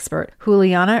education expert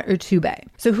Juliana Urtubey.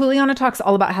 So Juliana talks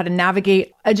all about how to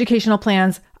navigate educational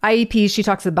plans, IEPs. She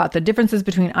talks about the differences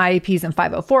between IEPs and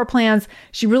 504 plans.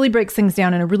 She really breaks things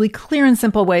down in a really clear and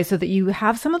simple way so that you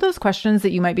have some of those questions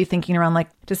that you might be thinking around, like,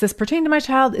 does this pertain to my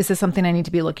child? Is this something I need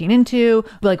to be looking into?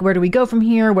 Like, where do we go from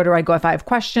here? Where do I go if I have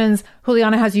questions?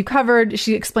 Juliana has you covered.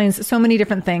 She explains so many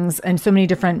different things and so many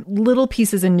different little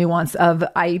pieces and nuance of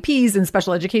IEPs and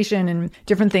special education and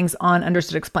different things on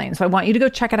Understood Explains. So I want you to go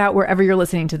check it out wherever you're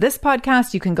listening to this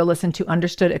podcast. You can go listen to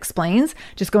Understood Explains.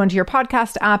 Just go into your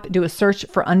podcast app, do a search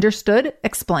for Understood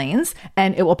Explains,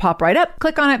 and it will pop right up.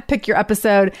 Click on it, pick your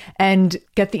episode, and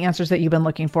get the answers that you've been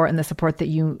looking for and the support that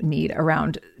you need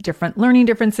around different learning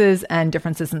differences and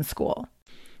differences in school.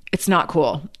 It's not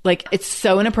cool. Like, it's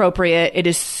so inappropriate. It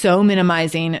is so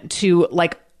minimizing to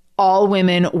like all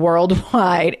women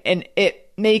worldwide, and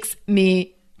it makes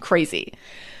me crazy.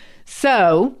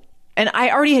 So, and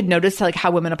I already had noticed like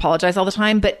how women apologize all the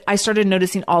time, but I started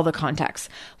noticing all the context.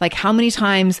 Like, how many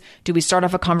times do we start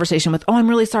off a conversation with, oh, I'm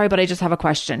really sorry, but I just have a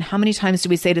question? How many times do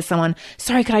we say to someone,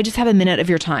 sorry, could I just have a minute of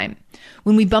your time?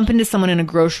 When we bump into someone in a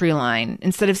grocery line,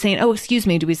 instead of saying, oh, excuse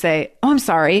me, do we say, oh, I'm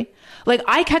sorry? Like,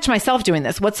 I catch myself doing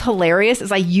this. What's hilarious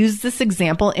is I used this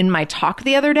example in my talk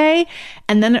the other day.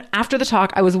 And then after the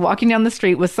talk, I was walking down the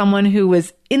street with someone who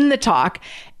was in the talk,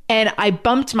 and I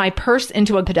bumped my purse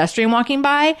into a pedestrian walking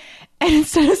by. And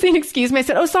instead of saying, excuse me, I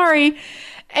said, oh, sorry.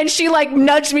 And she like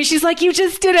nudged me. She's like, you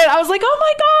just did it. I was like, oh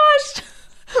my gosh.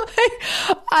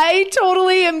 I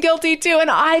totally am guilty too. And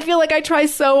I feel like I try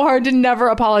so hard to never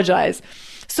apologize.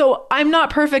 So I'm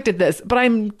not perfect at this, but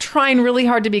I'm trying really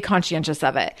hard to be conscientious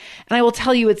of it. And I will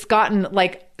tell you, it's gotten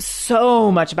like so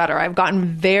much better. I've gotten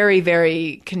very,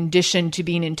 very conditioned to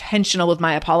being intentional with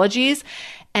my apologies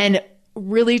and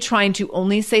really trying to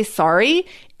only say sorry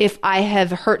if I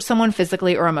have hurt someone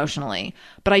physically or emotionally.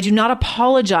 But I do not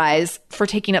apologize for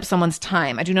taking up someone's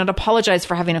time. I do not apologize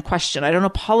for having a question. I don't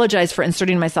apologize for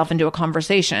inserting myself into a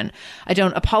conversation. I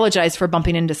don't apologize for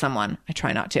bumping into someone. I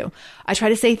try not to. I try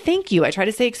to say thank you. I try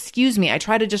to say excuse me. I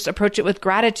try to just approach it with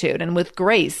gratitude and with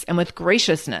grace and with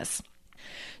graciousness.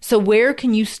 So where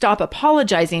can you stop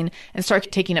apologizing and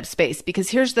start taking up space? Because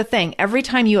here's the thing. Every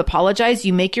time you apologize,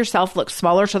 you make yourself look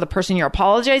smaller to the person you're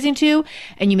apologizing to,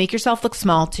 and you make yourself look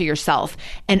small to yourself.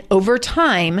 And over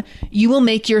time, you will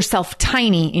make yourself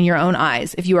tiny in your own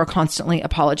eyes if you are constantly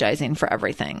apologizing for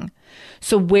everything.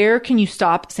 So where can you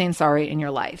stop saying sorry in your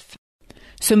life?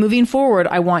 So moving forward,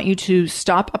 I want you to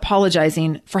stop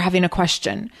apologizing for having a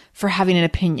question, for having an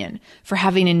opinion, for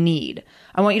having a need.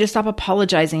 I want you to stop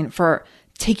apologizing for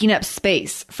taking up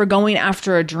space, for going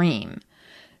after a dream.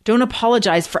 Don't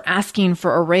apologize for asking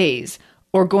for a raise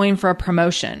or going for a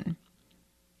promotion.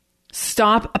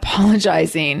 Stop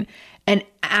apologizing and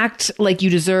act like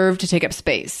you deserve to take up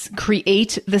space.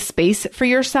 Create the space for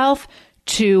yourself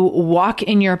to walk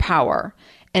in your power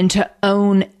and to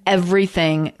own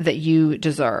everything that you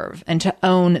deserve and to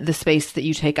own the space that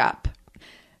you take up.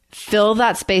 Fill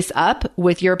that space up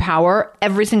with your power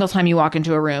every single time you walk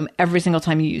into a room, every single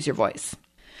time you use your voice.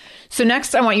 So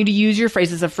next, I want you to use your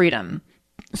phrases of freedom.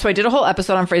 So I did a whole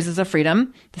episode on phrases of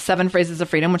freedom, the 7 phrases of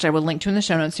freedom, which I will link to in the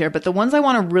show notes here. But the ones I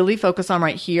want to really focus on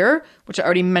right here, which I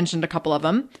already mentioned a couple of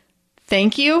them.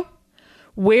 Thank you.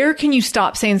 Where can you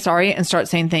stop saying sorry and start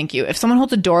saying thank you? If someone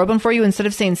holds a door open for you, instead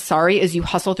of saying sorry as you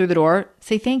hustle through the door,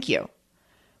 say thank you.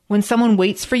 When someone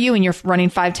waits for you and you're running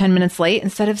 5-10 minutes late,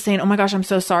 instead of saying, oh my gosh, I'm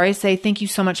so sorry, say thank you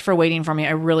so much for waiting for me.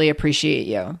 I really appreciate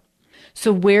you.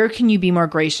 So where can you be more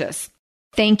gracious?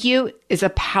 Thank you is a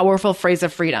powerful phrase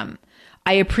of freedom.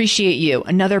 I appreciate you.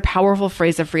 Another powerful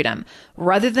phrase of freedom.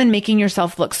 Rather than making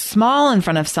yourself look small in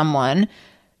front of someone,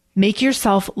 make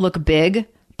yourself look big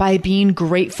by being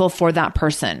grateful for that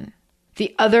person.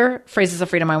 The other phrases of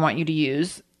freedom I want you to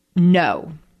use,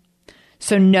 no.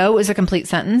 So no is a complete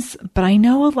sentence, but I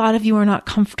know a lot of you are not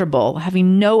comfortable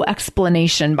having no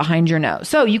explanation behind your no.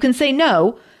 So you can say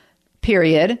no,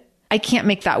 period. I can't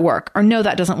make that work. Or no,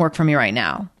 that doesn't work for me right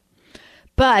now.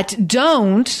 But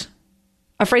don't.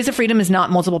 A phrase of freedom is not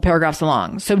multiple paragraphs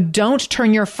long. So don't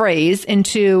turn your phrase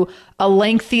into a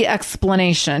lengthy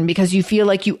explanation because you feel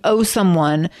like you owe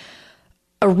someone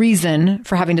a reason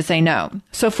for having to say no.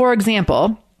 So for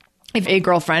example, if a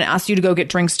girlfriend asks you to go get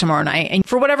drinks tomorrow night and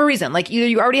for whatever reason, like either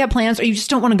you already have plans or you just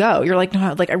don't want to go. You're like,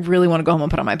 no, like I really want to go home and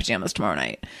put on my pajamas tomorrow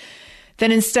night.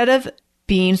 Then instead of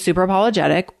being super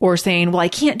apologetic or saying, well, I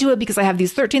can't do it because I have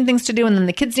these 13 things to do and then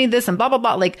the kids need this and blah, blah,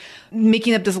 blah, like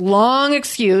making up this long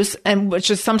excuse and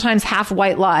which is sometimes half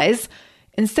white lies,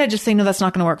 instead just say, no, that's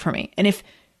not going to work for me. And if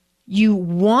you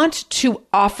want to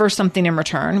offer something in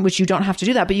return, which you don't have to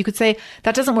do that, but you could say,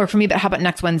 that doesn't work for me, but how about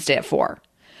next Wednesday at 4?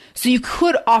 So you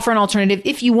could offer an alternative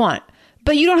if you want,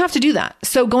 but you don't have to do that.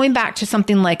 So going back to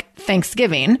something like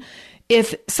Thanksgiving,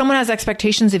 if someone has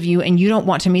expectations of you and you don't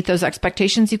want to meet those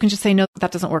expectations, you can just say, no,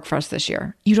 that doesn't work for us this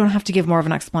year. You don't have to give more of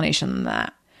an explanation than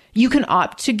that. You can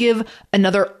opt to give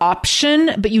another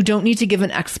option, but you don't need to give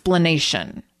an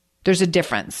explanation. There's a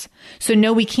difference. So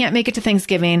no, we can't make it to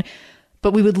Thanksgiving,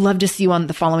 but we would love to see you on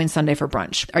the following Sunday for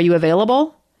brunch. Are you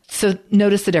available? So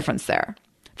notice the difference there.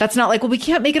 That's not like, well, we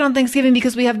can't make it on Thanksgiving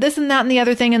because we have this and that and the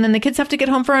other thing. And then the kids have to get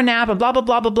home for a nap and blah, blah,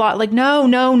 blah, blah, blah. Like, no,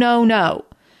 no, no, no.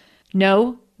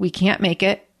 No, we can't make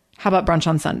it. How about brunch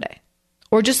on Sunday?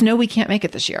 Or just no, we can't make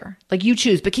it this year. Like you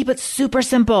choose, but keep it super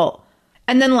simple.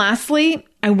 And then lastly,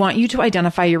 I want you to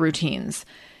identify your routines.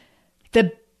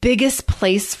 The biggest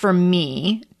place for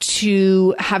me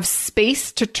to have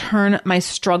space to turn my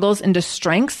struggles into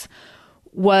strengths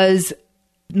was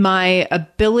my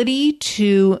ability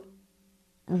to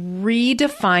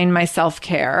redefine my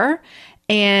self-care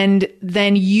and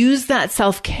then use that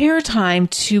self-care time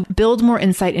to build more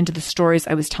insight into the stories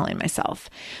I was telling myself.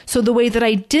 So the way that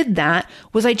I did that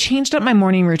was I changed up my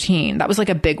morning routine. That was like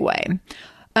a big way. And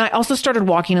I also started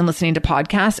walking and listening to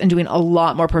podcasts and doing a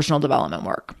lot more personal development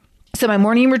work. So my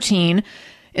morning routine,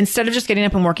 instead of just getting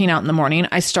up and working out in the morning,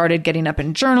 I started getting up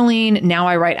and journaling. Now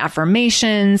I write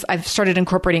affirmations. I've started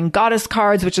incorporating goddess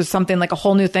cards, which is something like a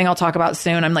whole new thing I'll talk about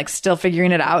soon. I'm like still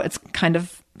figuring it out. It's kind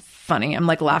of funny. I'm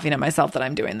like laughing at myself that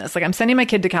I'm doing this. Like I'm sending my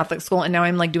kid to Catholic school and now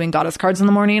I'm like doing goddess cards in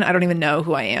the morning. I don't even know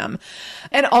who I am.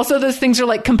 And also those things are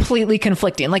like completely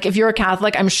conflicting. Like if you're a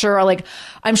Catholic, I'm sure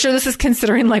this is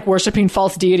considering like worshiping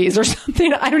false deities or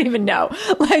something. I don't even know.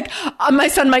 Like my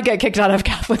son might get kicked out of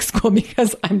Catholic school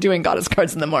because I'm doing goddess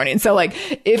cards in the morning. So like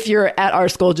if you're at our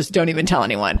school, just don't even tell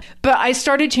anyone. But I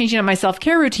started changing up my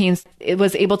self-care routines. It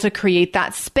was able to create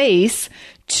that space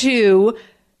to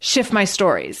shift my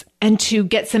stories and to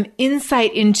get some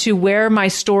insight into where my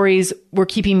stories were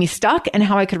keeping me stuck and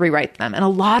how I could rewrite them. And a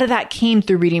lot of that came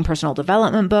through reading personal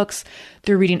development books,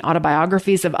 through reading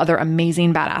autobiographies of other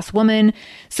amazing badass women.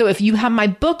 So if you have my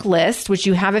book list, which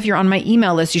you have if you're on my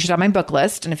email list, you should have my book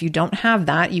list. And if you don't have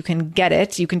that, you can get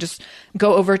it. You can just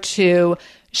go over to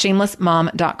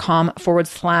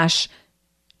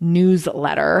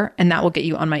shamelessmom.com/newsletter, and that will get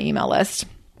you on my email list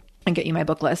and get you my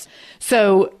book list.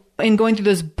 So in going through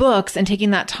those books and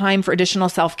taking that time for additional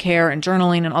self-care and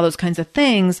journaling and all those kinds of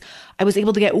things, I was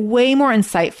able to get way more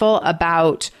insightful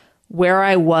about where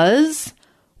I was,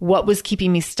 what was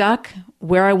keeping me stuck,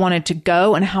 where I wanted to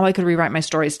go, and how I could rewrite my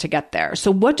stories to get there. So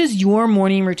what does your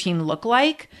morning routine look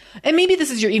like? And maybe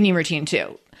this is your evening routine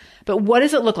too. But what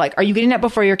does it look like? Are you getting up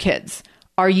before your kids?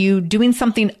 Are you doing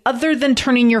something other than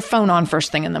turning your phone on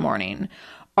first thing in the morning?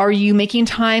 Are you making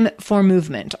time for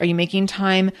movement? Are you making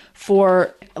time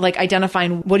for like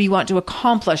identifying what do you want to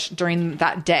accomplish during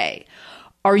that day?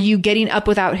 Are you getting up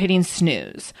without hitting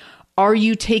snooze? Are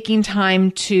you taking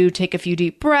time to take a few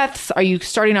deep breaths? Are you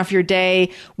starting off your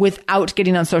day without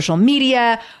getting on social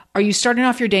media? Are you starting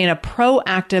off your day in a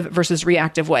proactive versus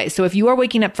reactive way? So if you are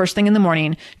waking up first thing in the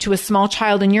morning to a small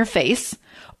child in your face,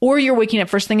 or you're waking up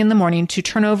first thing in the morning to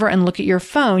turn over and look at your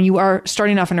phone, you are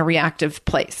starting off in a reactive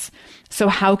place. So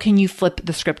how can you flip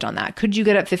the script on that? Could you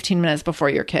get up 15 minutes before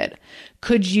your kid?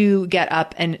 Could you get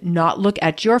up and not look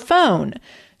at your phone?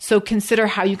 So consider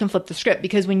how you can flip the script,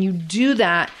 because when you do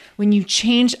that, when you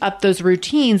change up those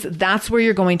routines, that's where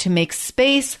you're going to make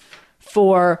space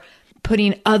for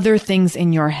putting other things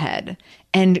in your head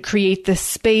and create the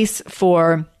space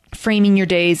for framing your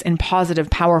days in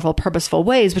positive, powerful, purposeful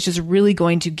ways, which is really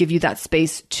going to give you that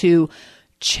space to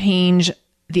change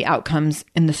the outcomes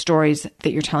in the stories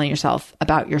that you're telling yourself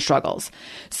about your struggles.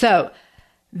 So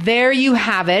there you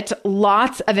have it.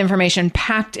 Lots of information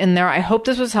packed in there. I hope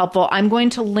this was helpful. I'm going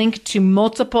to link to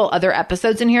multiple other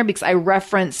episodes in here because I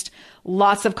referenced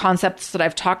lots of concepts that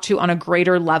I've talked to on a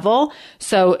greater level.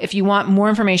 So if you want more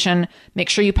information, make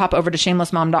sure you pop over to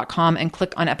shamelessmom.com and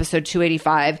click on episode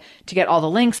 285 to get all the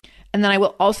links. And then I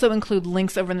will also include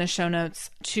links over in the show notes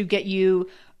to get you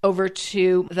over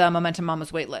to the Momentum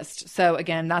Mamas waitlist. So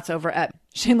again, that's over at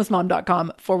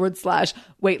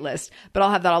shamelessmom.com/waitlist. But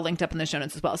I'll have that all linked up in the show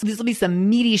notes as well. So these will be some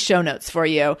meaty show notes for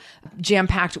you,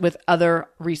 jam-packed with other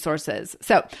resources.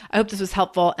 So I hope this was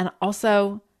helpful. And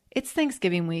also, it's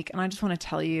Thanksgiving week, and I just want to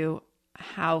tell you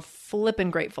how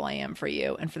flippin' grateful I am for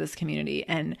you and for this community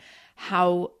and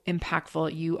how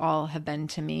impactful you all have been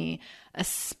to me,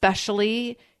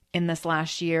 especially in this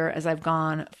last year as I've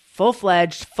gone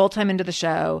full-fledged, full-time into the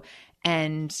show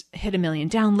and hit 1 million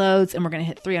downloads, and we're going to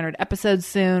hit 300 episodes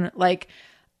soon. Like,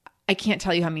 I can't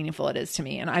tell you how meaningful it is to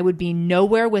me, and I would be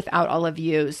nowhere without all of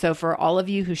you. So for all of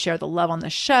you who share the love on the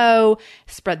show,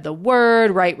 spread the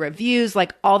word, write reviews,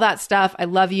 like all that stuff, I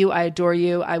love you. I adore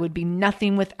you. I would be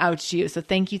nothing without you. So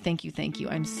thank you, thank you, thank you.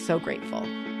 I'm so grateful.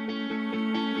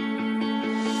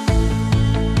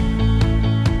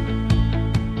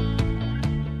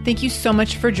 Thank you so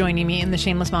much for joining me in the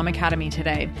Shameless Mom Academy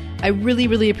today. I really,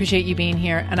 really appreciate you being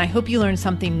here, and I hope you learned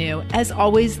something new. As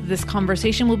always, this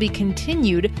conversation will be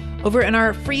continued over in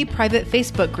our free private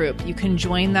Facebook group. You can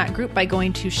join that group by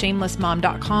going to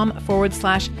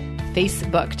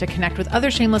shamelessmom.com/Facebook to connect with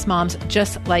other shameless moms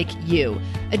just like you.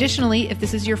 Additionally, if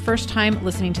this is your first time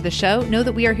listening to the show, know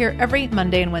that we are here every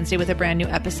Monday and Wednesday with a brand new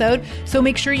episode. So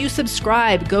make sure you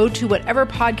subscribe. Go to whatever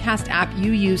podcast app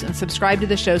you use and subscribe to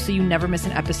the show so you never miss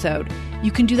an episode.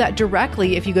 You can do that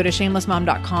directly if you go to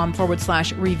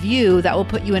shamelessmom.com/review. That will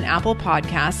put you in Apple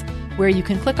Podcasts, where you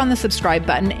can click on the subscribe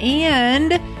button,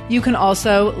 and you can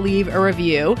also leave a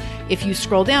review. If you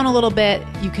scroll down a little bit,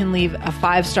 you can leave a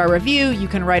 5-star review. You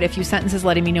can write a few sentences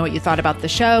letting me know what you thought about the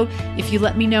show. If you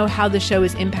let me know how the show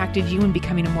has impacted you in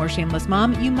becoming a more shameless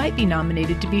mom, you might be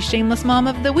nominated to be Shameless Mom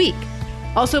of the Week.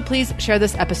 Also, please share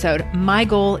this episode. My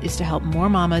goal is to help more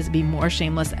mamas be more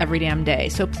shameless every damn day.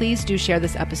 So please do share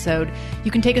this episode.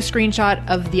 You can take a screenshot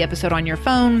of the episode on your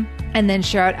phone and then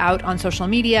share it out on social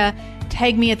media.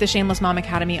 Tag me at the Shameless Mom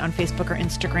Academy on Facebook or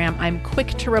Instagram. I'm quick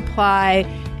to reply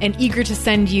and eager to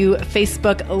send you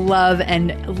Facebook love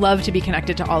and love to be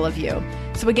connected to all of you.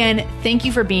 So again, thank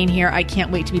you for being here. I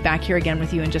can't wait to be back here again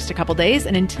with you in just a couple days.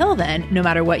 And until then, no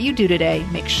matter what you do today,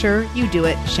 make sure you do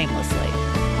it shamelessly.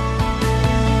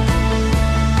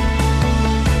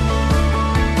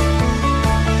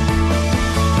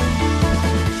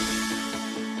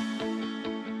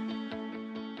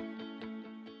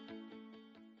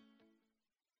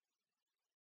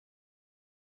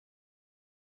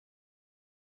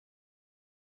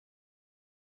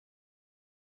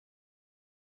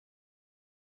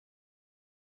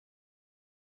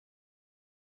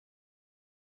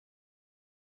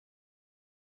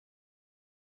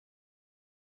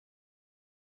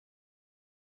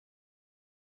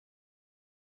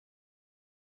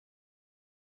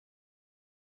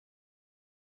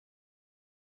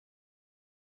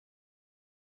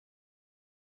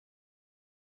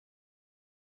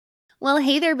 Well,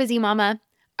 hey there, busy mama.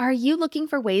 Are you looking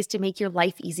for ways to make your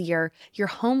life easier, your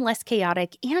home less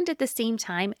chaotic, and at the same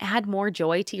time add more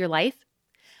joy to your life?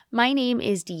 My name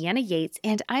is Deanna Yates,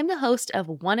 and I'm the host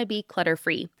of Wanna Be Clutter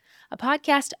Free, a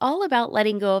podcast all about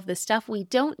letting go of the stuff we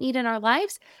don't need in our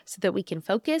lives so that we can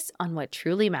focus on what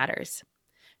truly matters.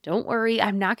 Don't worry,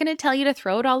 I'm not going to tell you to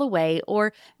throw it all away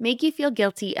or make you feel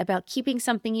guilty about keeping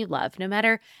something you love, no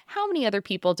matter how many other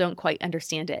people don't quite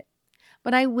understand it.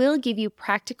 But I will give you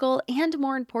practical and,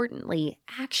 more importantly,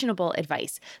 actionable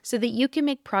advice so that you can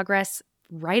make progress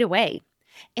right away.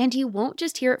 And you won't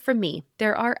just hear it from me.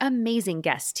 There are amazing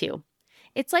guests too.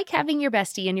 It's like having your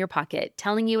bestie in your pocket,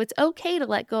 telling you it's okay to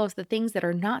let go of the things that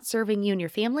are not serving you and your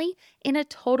family in a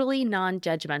totally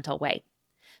non-judgmental way.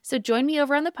 So join me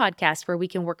over on the podcast where we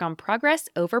can work on progress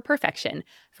over perfection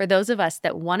for those of us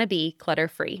that want to be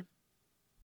clutter-free.